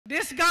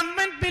This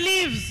government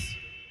believes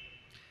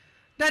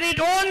that it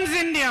owns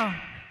India,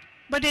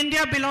 but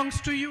India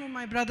belongs to you,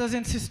 my brothers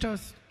and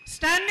sisters.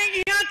 Standing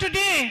here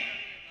today,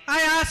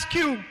 I ask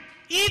you,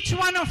 each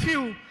one of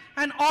you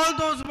and all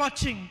those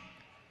watching,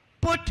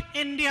 put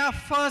India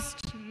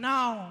first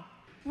now.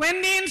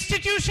 When the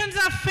institutions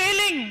are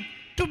failing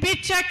to be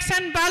checks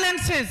and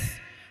balances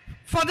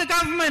for the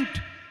government,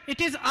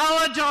 it is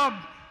our job,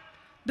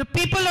 the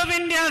people of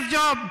India's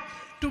job,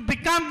 to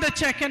become the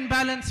check and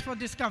balance for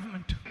this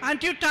government.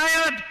 Aren't you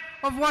tired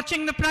of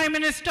watching the Prime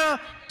Minister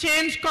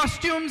change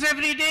costumes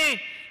every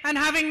day and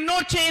having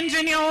no change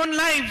in your own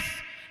lives,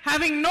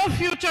 having no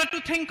future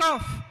to think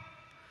of?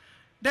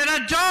 There are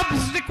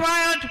jobs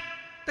required,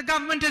 the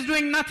government is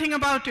doing nothing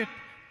about it.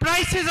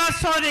 Prices are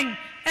soaring,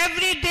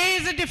 every day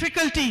is a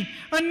difficulty,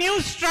 a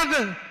new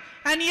struggle,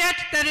 and yet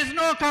there is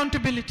no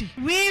accountability.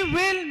 We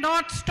will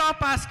not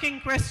stop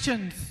asking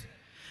questions.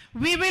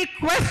 We will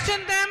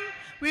question them,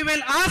 we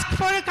will ask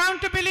for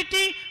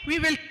accountability, we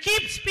will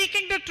keep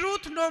speaking the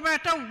truth no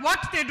matter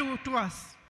what they do to us.